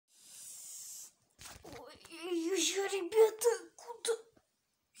Ребята, куда?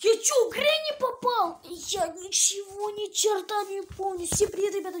 Я чё, в ГРЕННИ попал? Я ничего, ни черта не помню. Всем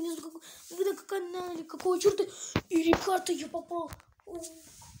привет, ребята, не знаю, вы на канале, какого черта. И, ребята, я попал у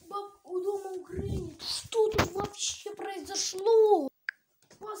дома у ГРЕННИ. Что тут вообще произошло?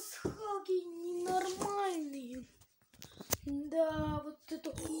 Пасхалки ненормальные. Да, вот это...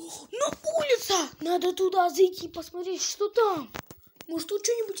 На улице! Надо туда зайти, посмотреть, что там. Может, тут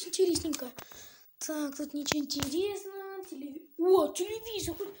что-нибудь интересненькое. Так, тут ничего интересного. О,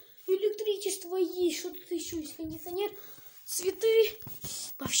 телевизор. Хоть электричество есть. Что тут еще есть? Кондиционер. Цветы.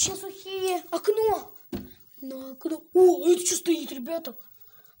 Вообще сухие. Окно. На окно. О, это что стоит, ребята?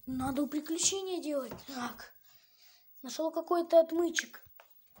 Надо приключения делать. Так. Нашел какой-то отмычек.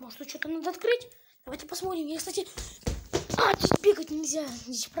 Может, тут что-то надо открыть? Давайте посмотрим. Я, кстати... А, здесь бегать нельзя.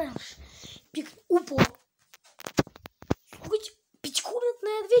 Здесь правильно. Бегать. Опа. Сколько?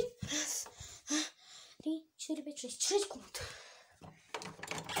 5-комнатная дверь. Раз, 3, 4, 5, 6. 6 комнат.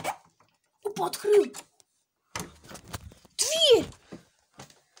 Опа, открыл. Дверь.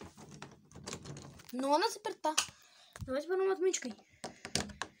 Но она заперта. Давайте попробуем отмычкой.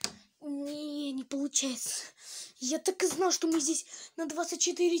 Не получается. Я так и знал, что мы здесь на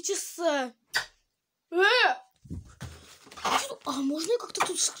 24 часа. А можно я как-то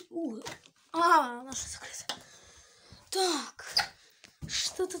тут... наша закрыта. Так.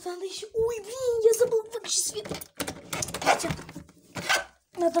 Что-то надо еще... Ой, блин, я забыл вообще свет.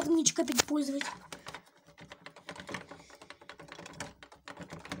 Надо отмычкой опять пользовать.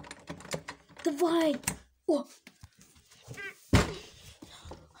 Давай. О.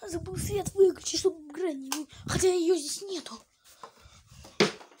 Забыл свет выключить, чтобы ГРЕННИ. Хотя ее здесь нету.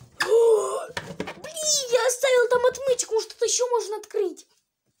 Блин, я оставил там отмычку. Может, что-то еще можно открыть.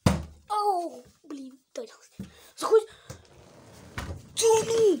 Оу, блин, заходит. Да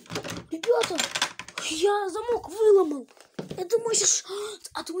ну, ребята, я замок выломал. Я думаю, сейчас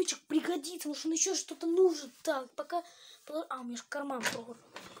отмычек пригодится, может, он еще что-то нужен. Так, пока... А, у меня же карман был.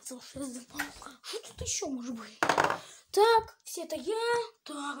 Что тут еще может быть? Так, все это я.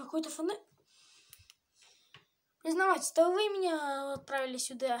 Так, какой-то фонарь. Признавайтесь, это вы меня отправили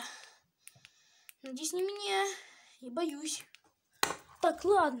сюда. Надеюсь, не меня. Я боюсь. Так,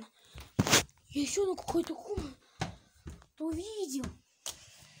 ладно. Я еще на какой-то комнате увидел.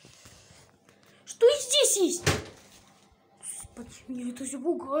 Что и здесь есть? Господи, меня это все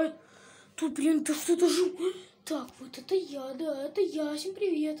пугает. Тут, блин, это что-то же... Так, вот это я, да, это я. Всем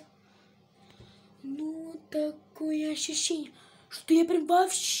привет. Ну, такое ощущение, что я прям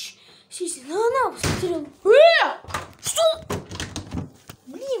вообще... На, посмотрел. Что?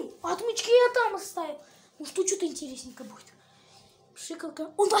 Блин, отмычки я там оставил. Может, тут что-то интересненькое будет.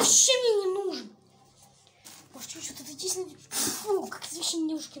 Шикалка. Он вообще мне не нужен. Может, что-то здесь... Фу, как вещи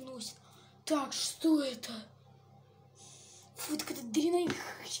девушки носят. Так, что это? Фу, это какая-то дрянная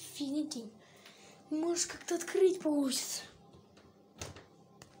фигня. Может, как-то открыть получится.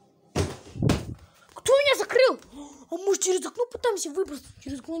 Кто меня закрыл? А может, через окно пытаемся выбраться?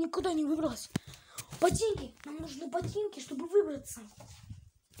 Через окно никуда не выбралась. Ботинки. Нам нужны ботинки, чтобы выбраться.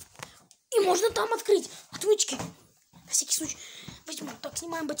 И можно там открыть отмычки. На всякий случай. Возьмем. Так,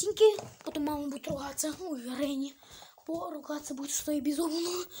 снимаем ботинки. Потом мама будет ругаться. Ой, ГРЕННИ. Ругаться будет, что я без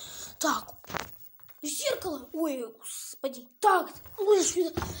обуви. Так. Зеркало. Ой, господи. Так, ложишь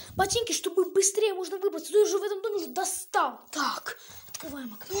сюда ботинки, чтобы быстрее можно выбраться. Ты уже в этом доме уже достал. Так,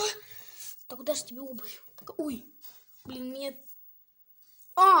 открываем окно. Так, куда же тебе обувь? Ой, блин, мне...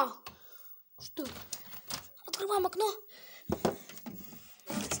 Что? Открываем окно.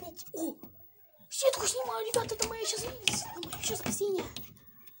 Надо снять. О, сетку снимаю, ребята, это мое сейчас спасение.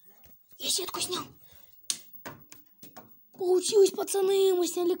 Я сетку снял. Получилось, пацаны, мы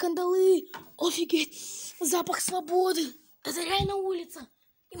сняли кандалы. Офигеть, запах свободы. Это реально улица.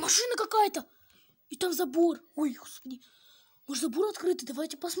 И машина какая-то. И там забор. Ой, господи. Может, забор открытый?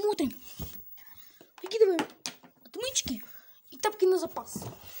 Давайте посмотрим. Прикидываем отмычки и тапки на запас.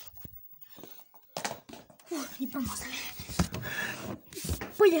 Ох, не промазали.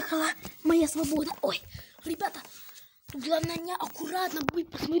 Поехала моя свобода. Ой, ребята, тут главное не аккуратно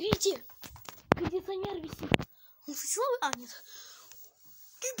быть. Посмотрите, кондиционер висит. Он слабый? Нет.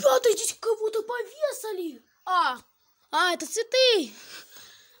 Ребята, здесь кого-то повесали. Это цветы.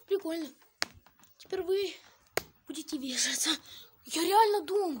 Прикольно. Теперь вы будете вешаться. Я реально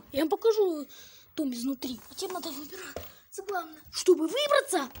дома. Я вам покажу дом изнутри. А теперь надо выбираться. Главное, чтобы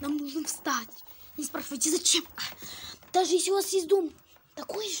выбраться, нам нужно встать. Не спрашивайте, зачем. Даже если у вас есть дом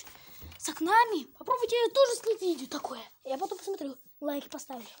такой же, с окнами, попробуйте тоже снять видео такое. Я потом посмотрю, лайки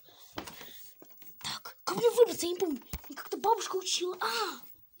поставлю. Так, как мне выбраться, я не помню. Мне как-то бабушка учила.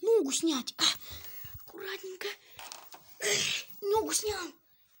 Ногу снять. Аккуратненько. Ногу снял.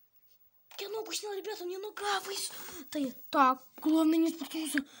 Я ногу снял, ребята, у меня нога выс... Так, главное не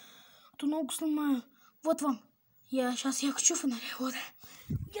споткнуться, а то ногу сломаю. Вот вам. Я хочу фонарь. Вот.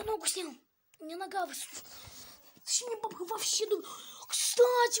 Я ногу снял. У меня нога высунулась. Точнее, бабка вообще...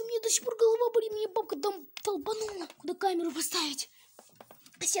 Кстати, у меня до сих пор голова болит. Мне бабка там толбанула. Куда камеру поставить?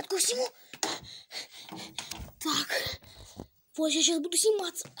 Сетку сниму. Так. Вот я сейчас буду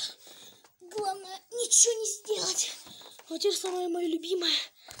сниматься. Главное, ничего не сделать. А теперь самое мое любимое.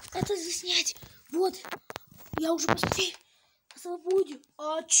 Это заснять. Вот. Я уже почти на свободе.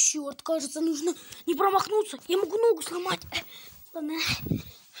 А, черт, кажется, нужно не промахнуться. Я могу ногу сломать. Ладно.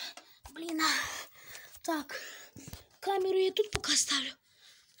 Блин. Так. Камеру я тут пока оставлю.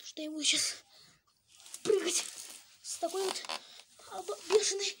 Потому что я буду сейчас прыгать с такой вот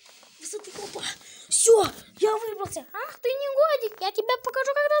бешеной высоты. Опа. Все, я выбрался. Ах ты негодик, я тебе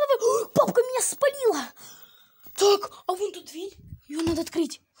покажу, когда ты... Папка меня спалила. Так, а вон тут дверь. Ее надо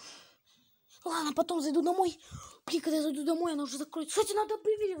открыть. Ладно, потом зайду домой. Блин, когда я зайду домой, она уже закроется. Кстати, надо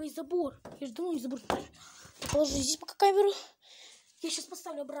выверивать забор. Я же давно не забор. Положи здесь пока камеру. Я сейчас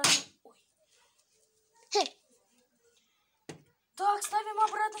поставлю обратно. Ой. Хей. Так, ставим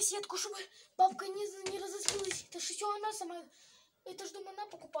обратно сетку, чтобы бабка не разозлилась. Это же все она сама... Это же, думаю, она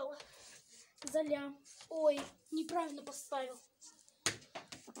покупала. Зря. Ой, неправильно поставил.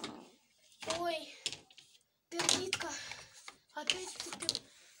 Ой, пердитка. Опять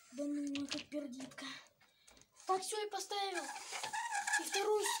Да ну, как пердитка. Так, все, я поставил. И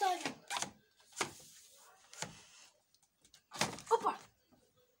вторую ставим. Опа.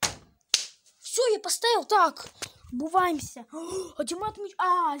 Все, я поставил. Так, обуваемся. А где мой отмычек?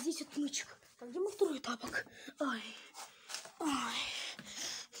 А, здесь отмычек. А где мой второй тапок? Ай. Ай.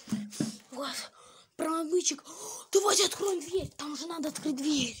 Вот. Про отмычек. Давайте откроем дверь. Там же надо открыть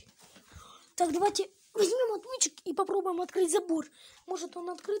дверь. Так, давайте возьмем отмычек и попробуем открыть забор. Может, он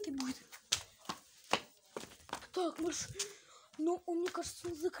открытый будет. Так, может... Но он, мне кажется,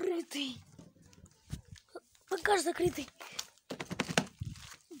 он закрытый. Пока же закрытый.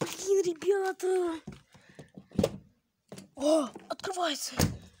 Блин, ребята. О, открывается.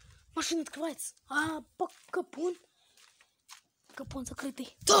 Машина открывается. А капон? Капон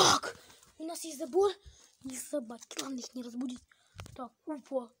закрытый. Так, у нас есть забор. Не собаки. Главное их не разбудить. Так,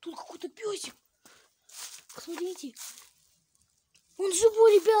 опа, тут какой-то песик. Смотрите. Он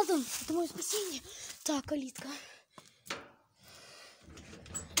живой, ребята. Это мое спасение. Так, калитка.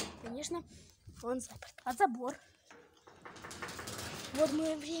 Конечно, он заперт. А забор? Вот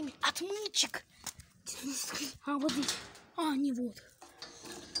мое время. Отмычек. А, вот здесь. А, не вот.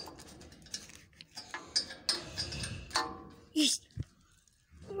 Есть.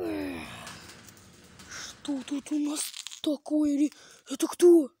 Что тут у нас такое? Это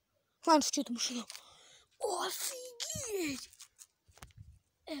кто? Ладно, что это машина? Офигеть!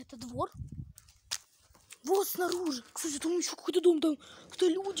 Это двор. Вот снаружи. Кстати, там еще какой-то дом, там кто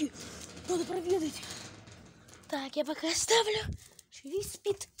люди. Надо проведать. Так, я пока оставлю. Весь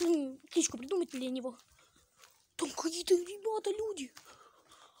спит. Кличку придумать для него. Там какие-то ребята, люди.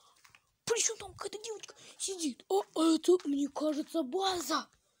 Причем там какая-то девочка сидит. А это, мне кажется, база.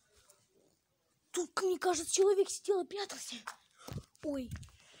 Тут, мне кажется, человек сидел и прятался. Ой.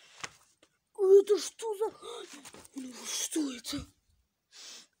 Это что за... Что это?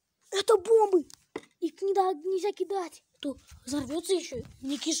 Это бомбы. Их нельзя кидать. То взорвется еще.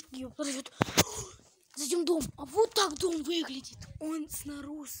 Не кишки взорвет. Зайдем в дом. А вот так дом выглядит. Он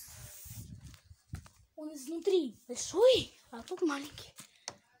снаружи. Он изнутри большой, а тут маленький.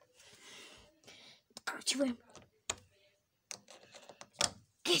 Откручиваем.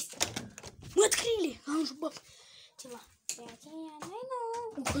 Есть. Мы открыли. А он же баб. Тела.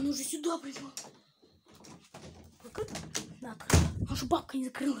 Ух, она уже сюда пришла. Да, открыла. Он же бабка не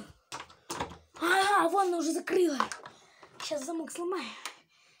закрыла. А, вон она уже закрыла. Сейчас замок сломаю.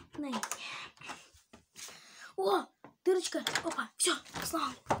 О, дырочка. Опа, все,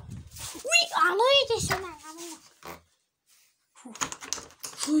 сломал. Уй, а ну иди сюда. Фу,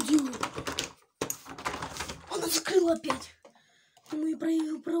 что я делаю? Она закрыла опять. Мы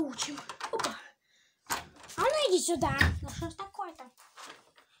проучим. Опа. А ну иди сюда. Ну что ж такое-то?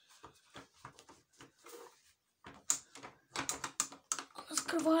 Она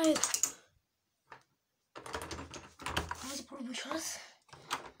закрывает. Давайте попробуем еще раз.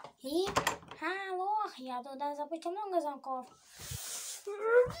 И... Алло, я туда запустил много замков.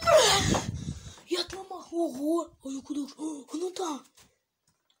 Я отломал. Ого, она куда? Она там.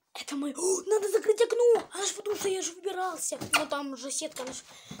 Это мой... Надо закрыть окно. Она же потому что я же выбирался. Ну там же сетка. Она же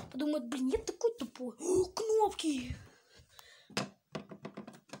подумает, блин, нет такой тупой. Кнопки.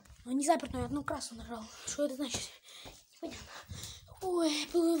 Но не заперт, но я одну красную нажал. Что это значит? Понятно. Ой,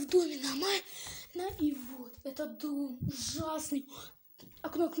 было в доме нормально. И вот, этот дом ужасный.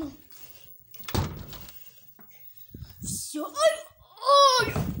 Окно. Все.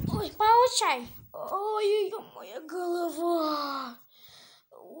 Ой, получай. Ой, моя голова.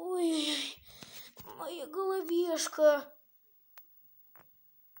 Ой, моя головешка.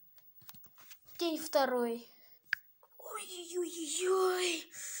 День второй.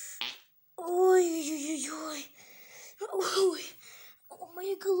 Ой-ой-ой. Ой-ой-ой. Ой,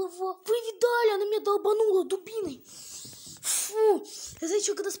 моя голова. Вы видали, она меня долбанула дубиной. Фу. Это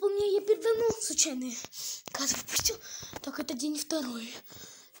еще когда спал мне, я перевернул случайно. Газ выпустил. Так, это день второй.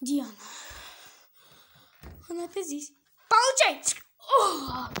 Диана. Она опять здесь. Получай!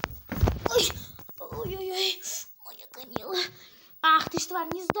 Ой-ой-ой. Моя гонила. Ах, ты ж, тварь,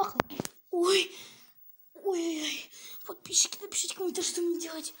 не сдохла. Ой-ой-ой. Подписчики, напишите комментарий, что мне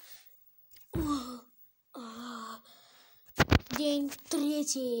делать. День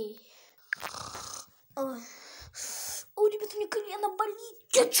третий. Ой, ребята, мне колено болит.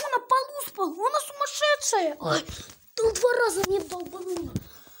 Я что, на полу спал? Она сумасшедшая. Ой, 2 раза мне долбанула.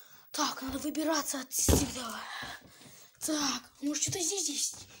 Так, надо выбираться отсюда. Так, может, что-то здесь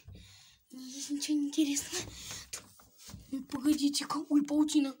есть? Здесь ничего не интересного. Погодите-ка. Ой,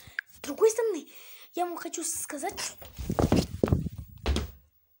 паутина. С другой стороны, я вам хочу сказать...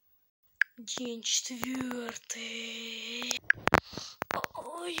 День 4.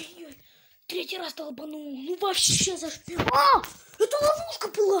 Ой-ой-ой. 3 раз долбанул. Ну вообще зашли. Это ловушка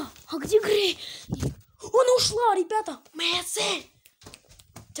была. А где Грей? Она ушла, ребята. Моя цель.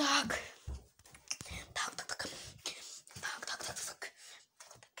 Так.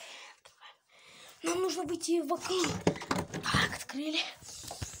 Нам нужно выйти в окно. Так, открыли.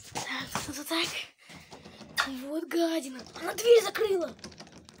 Так. Вот гадина. Она дверь закрыла.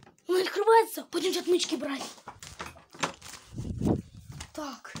 Она открывается. Пойдемте отмычки брать.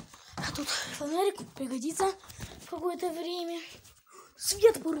 Так. А тут фонарик пригодится в какое-то время.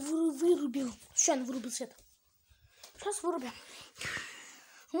 Свет вырубил. Сейчас он вырубил свет. Сейчас вырубим.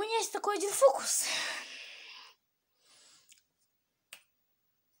 У меня есть такой один фокус.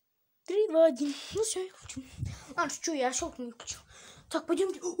 3, 2, 1. Ну все, я включу. Что, я щелкнул и включил. Так,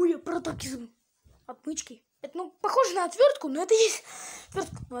 пойдемте. Ой, я протакизм. Отмычки. Это, похоже на отвертку, но это есть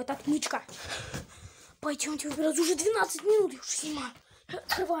отвертка. Но это отмычка. Пойдемте выбирать. Уже 12 минут, я уже снимаю.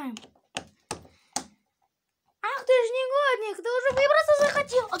 Открываем. Ах ты ж негодник, ты уже выбраться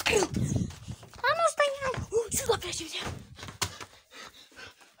захотел. Открыл. А ну стоять. Сюда прячемся.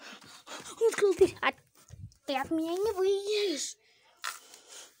 Он открыл дверь. А ты от меня не выйдешь.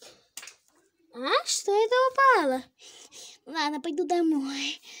 А? Что это упало? Ладно, пойду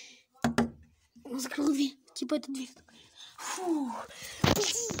домой. Он закрыл дверь. Типа это дверь. Фу.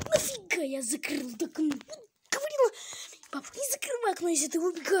 Нафига я закрыл окно? Говорила, бабушка, не закрывай окно, если ты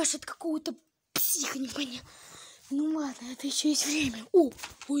убегаешь от какого-то психа непонятно. Ну ладно, это еще есть время.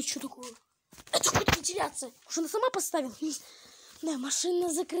 Ой, что такое? Это какая-то вентиляция. Может, она сама поставила? Да, машина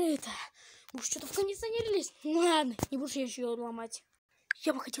закрыта. Может, что-то в кондиционере лезть? Ну ладно, не будешь я еще ее ломать.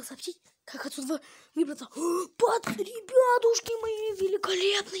 Я бы хотел сообщить, как отсюда выбраться. Ребятушки мои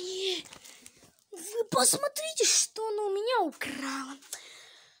великолепные. Вы посмотрите, что она у меня украла.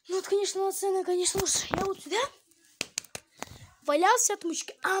 Ну, это, конечно, цена, конечно, уж я вот сюда валялся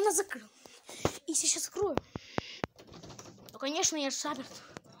отмычки, а она закрыла. И сейчас закрою. Ну, конечно, я шаберт.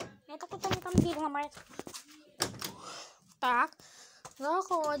 Это кто-то мне там дверь ломает. Так,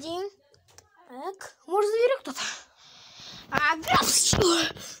 заходим. Так, может, за дверью кто-то?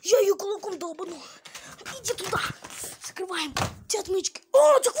 Я ее кулаком долбану. Иди туда. Закрываем. Где отмычки?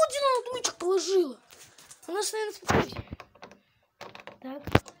 Так вот где она отмычек положила. Она же, наверное, смотрите. Так.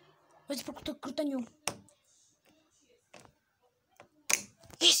 Давайте просто крутанем.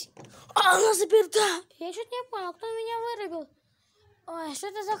 Есть. Она заперта. Я чуть не понял, кто меня вырубил. Ой, что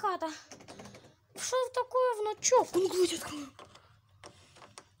это за хата? Что в такое в ночок? Ну, давайте откроем.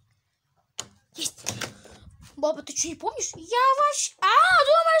 Есть. Баба, ты что, не помнишь? Я вообще...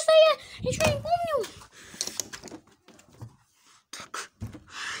 думаешь, что я ничего не помню? Так.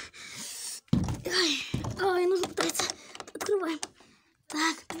 Ай, нужно пытаться. Открываем.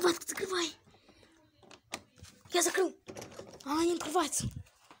 Так, Ватка, закрывай. Я закрыл. Она не открывается.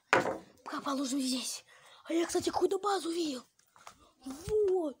 Пока положим здесь. А я, кстати, какую-то базу видел.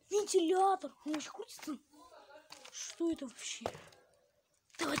 Вот, вентилятор. Он еще крутится. Что это вообще?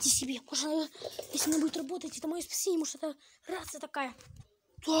 Давайте себе. Может, если она будет работать, это мое спасение. Может, это рация такая.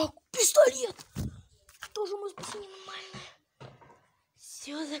 Так, пистолет. Тоже мое спасение нормальное.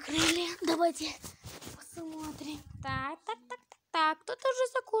 Все, закрыли. Давайте посмотрим. Так. Кто-то уже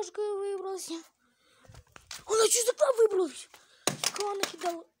с окошка выбрался. Она что за та выбралась? Кого она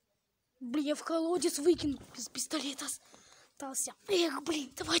кидала? Блин, я в колодец выкину без пистолета остался. Эх,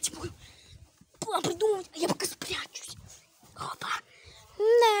 блин, давайте будем план придумывать, а я пока спрячусь. Опа.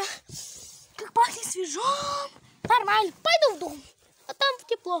 Да. Как пахнет свежо. Нормально. Пойду в дом. А там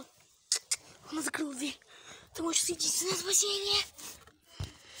тепло. Она закрыла дверь. Это мой сейчас единственное спасение.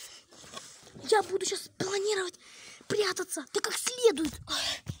 Я буду сейчас планировать прятаться, да как следует.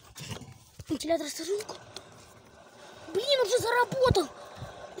 Вентилятор соринку. Блин, он же заработал.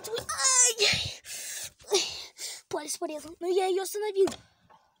 Это... Ай! Палец порезал, но я ее остановил.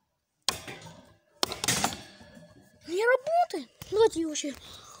 Не работает. Давайте ее вообще.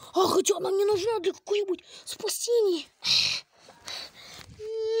 А хотя она мне нужна для какой-нибудь спасения.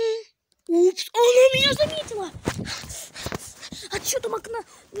 Упс, она меня заметила. А что там окна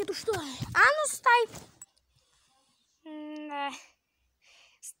нету, что ли? А ну стой. Да.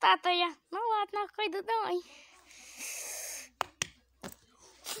 Статуя. Ну ладно, пойду домой.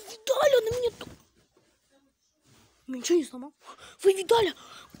 Видали, она меня тут. Ничего не сломал. Вы видали?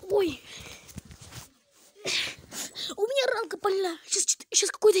 Ой. У меня ранка больная.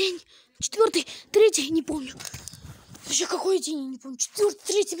 Сейчас какой день? 4-й, 3-й, не помню. Еще какой день, не помню. 4-й,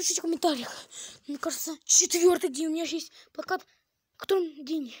 3-й, пишите в комментариях. Мне кажется, 4-й день. У меня же есть плакат. Который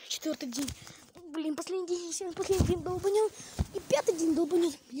день? 4-й день. Блин, последний день, сегодня последний день долбанет. И 5-й день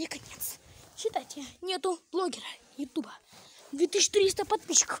долбанет. Мне конец. Считайте, нету блогера ютуба. 2300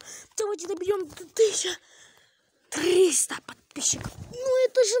 подписчиков. Давайте доберем 1300 подписчиков. Ну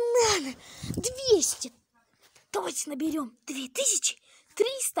это же надо. 200. Давайте наберем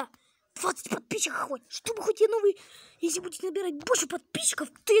 2320 подписчиков хоть. Чтобы хоть я новый, если будете набирать больше подписчиков,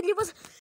 то я для вас